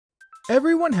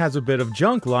Everyone has a bit of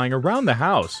junk lying around the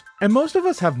house, and most of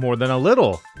us have more than a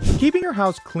little. Keeping your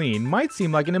house clean might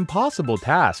seem like an impossible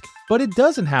task, but it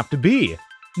doesn't have to be.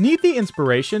 Need the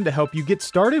inspiration to help you get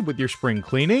started with your spring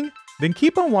cleaning? Then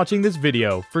keep on watching this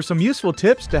video for some useful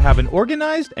tips to have an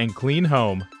organized and clean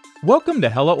home. Welcome to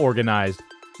Hela Organized,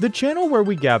 the channel where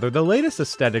we gather the latest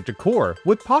aesthetic decor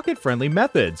with pocket-friendly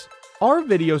methods. Our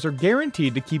videos are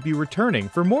guaranteed to keep you returning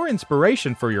for more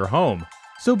inspiration for your home.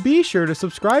 So be sure to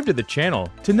subscribe to the channel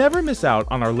to never miss out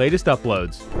on our latest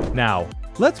uploads. Now,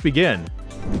 let's begin.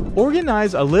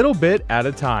 Organize a little bit at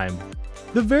a time.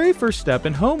 The very first step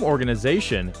in home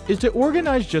organization is to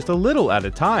organize just a little at a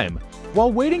time.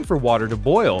 While waiting for water to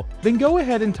boil, then go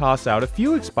ahead and toss out a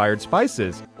few expired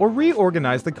spices or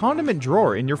reorganize the condiment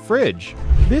drawer in your fridge.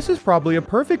 This is probably a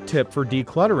perfect tip for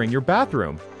decluttering your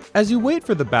bathroom. As you wait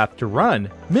for the bath to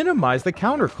run, minimize the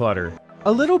counter clutter.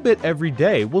 A little bit every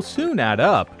day will soon add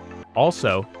up.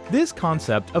 Also, this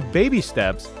concept of baby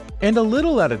steps and a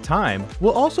little at a time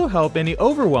will also help any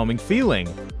overwhelming feeling.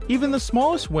 Even the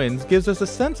smallest wins gives us a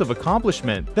sense of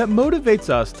accomplishment that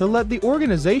motivates us to let the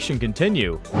organization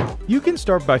continue. You can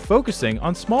start by focusing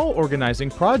on small organizing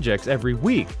projects every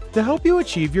week to help you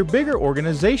achieve your bigger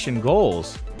organization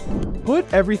goals.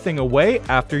 Put everything away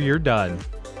after you're done.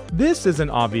 This is an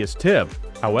obvious tip.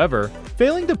 However,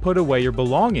 failing to put away your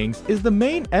belongings is the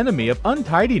main enemy of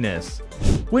untidiness.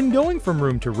 When going from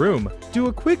room to room, do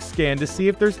a quick scan to see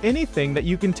if there's anything that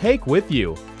you can take with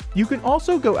you. You can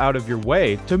also go out of your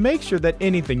way to make sure that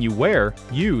anything you wear,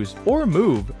 use, or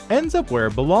move ends up where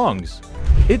it belongs.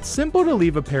 It's simple to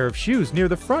leave a pair of shoes near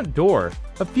the front door,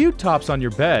 a few tops on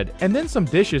your bed, and then some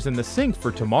dishes in the sink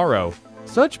for tomorrow.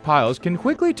 Such piles can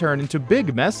quickly turn into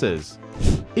big messes.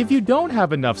 If you don't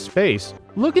have enough space,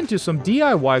 look into some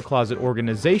DIY closet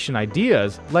organization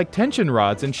ideas like tension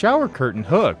rods and shower curtain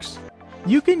hooks.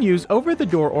 You can use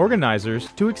over-the-door organizers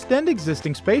to extend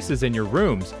existing spaces in your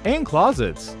rooms and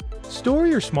closets. Store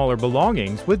your smaller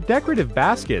belongings with decorative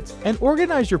baskets and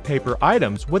organize your paper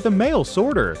items with a mail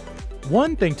sorter.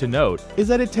 One thing to note is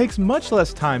that it takes much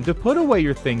less time to put away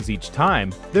your things each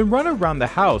time than run around the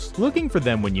house looking for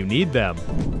them when you need them.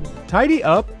 Tidy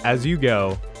up as you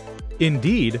go.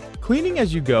 Indeed, cleaning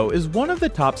as you go is one of the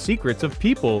top secrets of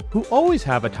people who always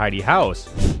have a tidy house.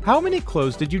 How many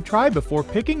clothes did you try before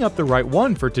picking up the right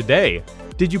one for today?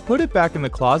 Did you put it back in the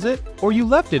closet, or you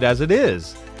left it as it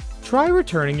is? Try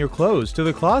returning your clothes to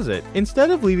the closet instead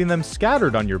of leaving them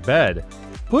scattered on your bed.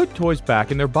 Put toys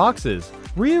back in their boxes,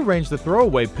 rearrange the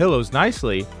throwaway pillows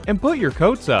nicely, and put your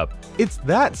coats up. It's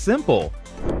that simple.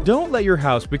 Don't let your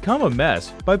house become a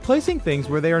mess by placing things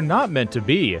where they are not meant to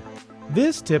be.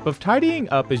 This tip of tidying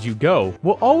up as you go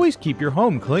will always keep your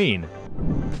home clean.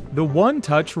 The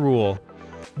one-touch rule.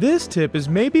 This tip is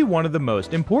maybe one of the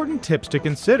most important tips to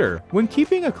consider when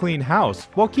keeping a clean house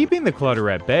while keeping the clutter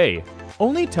at bay.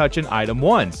 Only touch an item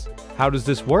once. How does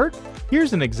this work?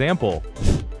 Here's an example.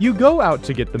 You go out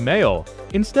to get the mail.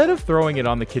 Instead of throwing it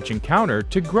on the kitchen counter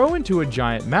to grow into a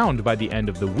giant mound by the end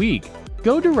of the week,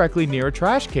 go directly near a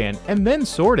trash can and then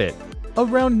sort it.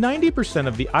 Around 90%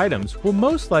 of the items will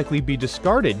most likely be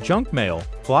discarded junk mail,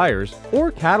 flyers,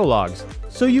 or catalogs,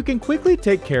 so you can quickly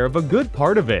take care of a good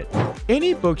part of it.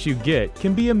 Any books you get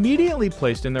can be immediately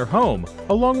placed in their home,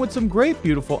 along with some great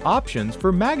beautiful options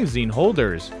for magazine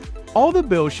holders. All the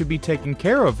bills should be taken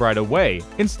care of right away,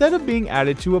 instead of being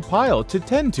added to a pile to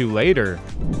tend to later.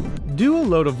 Do a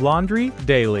load of laundry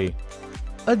daily.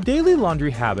 A daily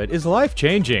laundry habit is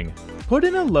life-changing. Put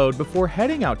in a load before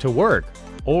heading out to work.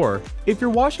 Or, if your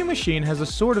washing machine has a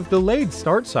sort of delayed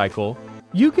start cycle,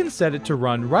 you can set it to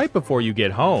run right before you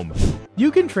get home. You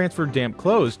can transfer damp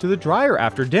clothes to the dryer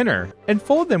after dinner and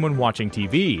fold them when watching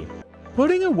TV.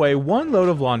 Putting away one load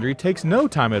of laundry takes no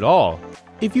time at all.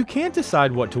 If you can't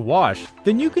decide what to wash,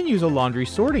 then you can use a laundry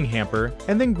sorting hamper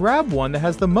and then grab one that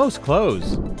has the most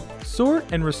clothes. Sort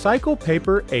and recycle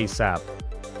paper ASAP.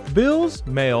 Bills,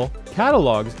 mail,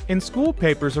 catalogs, and school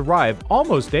papers arrive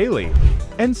almost daily,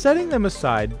 and setting them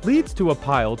aside leads to a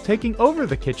pile taking over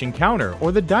the kitchen counter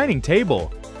or the dining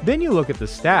table. Then you look at the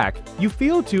stack, you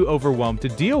feel too overwhelmed to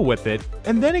deal with it,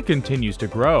 and then it continues to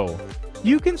grow.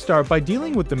 You can start by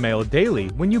dealing with the mail daily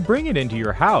when you bring it into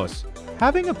your house.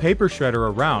 Having a paper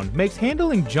shredder around makes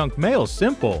handling junk mail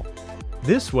simple.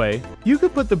 This way, you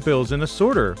could put the bills in a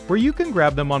sorter where you can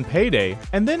grab them on payday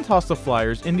and then toss the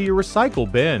flyers into your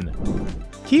recycle bin.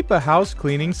 Keep a house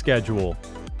cleaning schedule.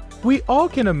 We all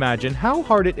can imagine how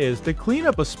hard it is to clean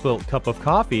up a spilt cup of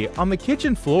coffee on the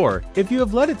kitchen floor if you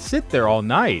have let it sit there all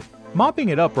night. Mopping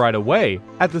it up right away,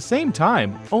 at the same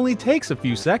time, only takes a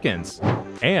few seconds.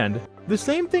 And The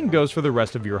same thing goes for the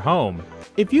rest of your home.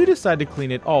 If you decide to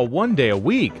clean it all one day a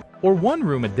week, or one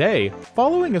room a day,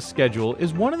 following a schedule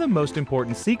is one of the most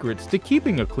important secrets to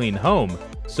keeping a clean home.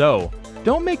 So,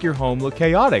 don't make your home look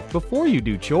chaotic before you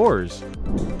do chores.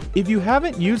 If you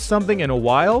haven't used something in a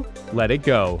while, let it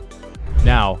go.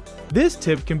 Now, this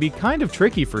tip can be kind of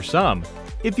tricky for some.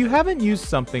 If you haven't used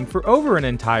something for over an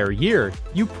entire year,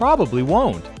 you probably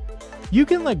won't. You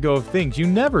can let go of things you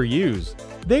never use.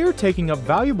 They are taking up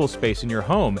valuable space in your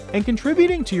home and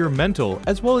contributing to your mental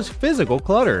as well as physical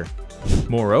clutter.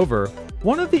 Moreover,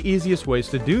 one of the easiest ways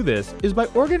to do this is by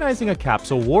organizing a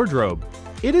capsule wardrobe.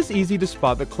 It is easy to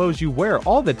spot the clothes you wear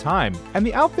all the time and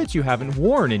the outfits you haven't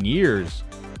worn in years.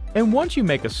 And once you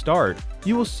make a start,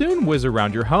 you will soon whiz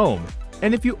around your home.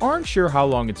 And if you aren't sure how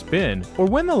long it's been or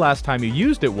when the last time you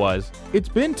used it was, it's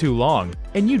been too long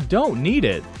and you don't need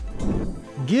it.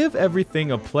 Give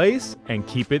everything a place and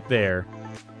keep it there.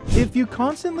 If you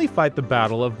constantly fight the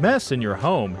battle of mess in your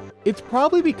home, it's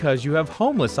probably because you have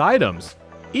homeless items.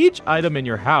 Each item in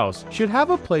your house should have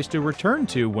a place to return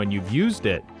to when you've used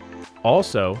it.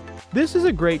 Also, this is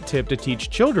a great tip to teach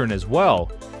children as well.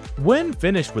 When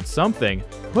finished with something,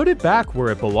 put it back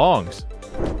where it belongs.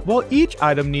 While each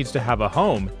item needs to have a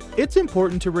home, it's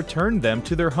important to return them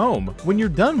to their home when you're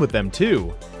done with them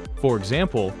too. For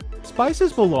example,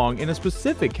 spices belong in a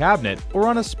specific cabinet or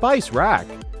on a spice rack.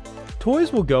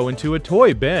 Toys will go into a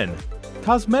toy bin.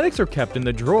 Cosmetics are kept in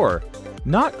the drawer,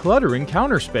 not cluttering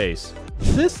counter space.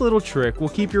 This little trick will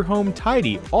keep your home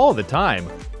tidy all the time.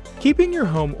 Keeping your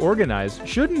home organized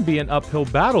shouldn't be an uphill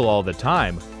battle all the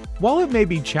time. While it may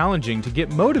be challenging to get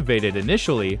motivated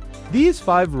initially, these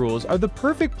 5 rules are the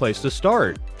perfect place to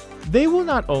start. They will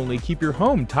not only keep your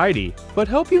home tidy, but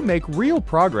help you make real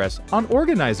progress on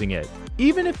organizing it,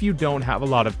 even if you don't have a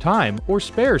lot of time or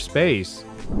spare space.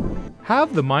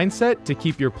 Have the mindset to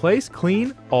keep your place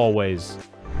clean always.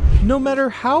 No matter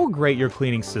how great your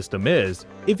cleaning system is,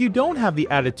 if you don't have the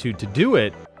attitude to do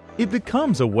it, it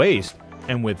becomes a waste.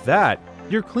 And with that,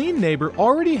 your clean neighbor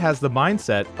already has the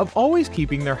mindset of always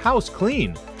keeping their house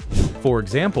clean. For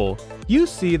example, you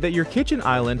see that your kitchen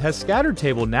island has scattered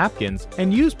table napkins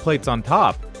and used plates on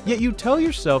top, yet you tell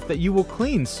yourself that you will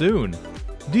clean soon.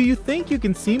 Do you think you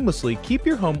can seamlessly keep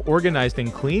your home organized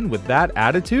and clean with that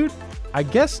attitude? I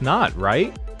guess not,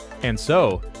 right? And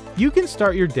so, you can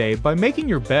start your day by making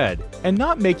your bed and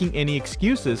not making any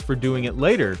excuses for doing it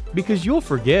later because you'll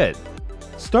forget.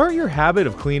 Start your habit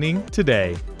of cleaning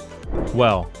today.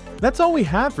 Well, that's all we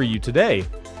have for you today.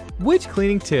 Which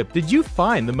cleaning tip did you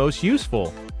find the most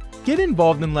useful? Get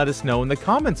involved and let us know in the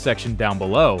comments section down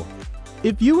below.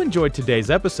 If you enjoyed today's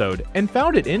episode and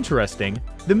found it interesting,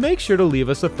 then make sure to leave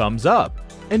us a thumbs up.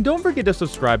 And don't forget to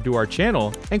subscribe to our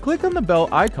channel and click on the bell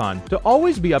icon to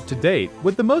always be up to date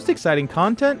with the most exciting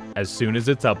content as soon as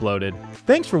it's uploaded.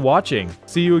 Thanks for watching.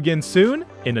 See you again soon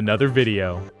in another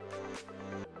video.